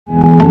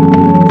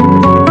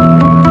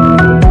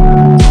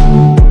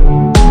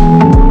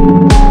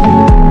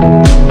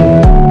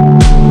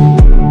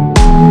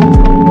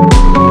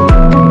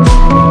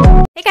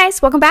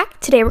guys, welcome back.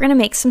 Today we're going to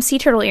make some sea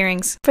turtle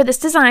earrings. For this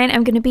design,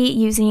 I'm going to be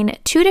using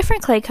 2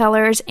 different clay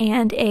colors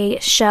and a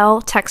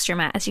shell texture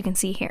mat, as you can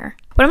see here.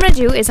 What I'm going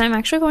to do is I'm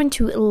actually going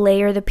to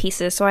layer the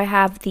pieces. So I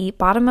have the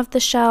bottom of the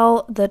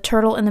shell, the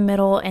turtle in the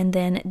middle, and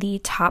then the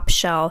top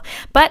shell.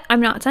 But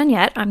I'm not done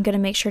yet. I'm going to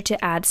make sure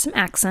to add some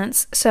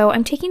accents. So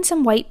I'm taking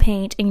some white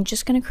paint and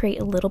just going to create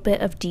a little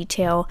bit of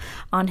detail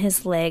on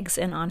his legs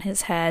and on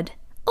his head.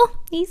 Oh,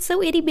 he's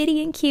so itty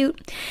bitty and cute.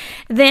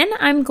 Then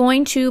I'm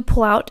going to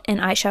pull out an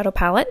eyeshadow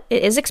palette.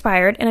 It is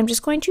expired, and I'm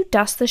just going to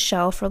dust the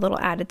shell for a little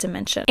added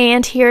dimension.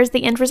 And here's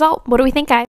the end result. What do we think, guys?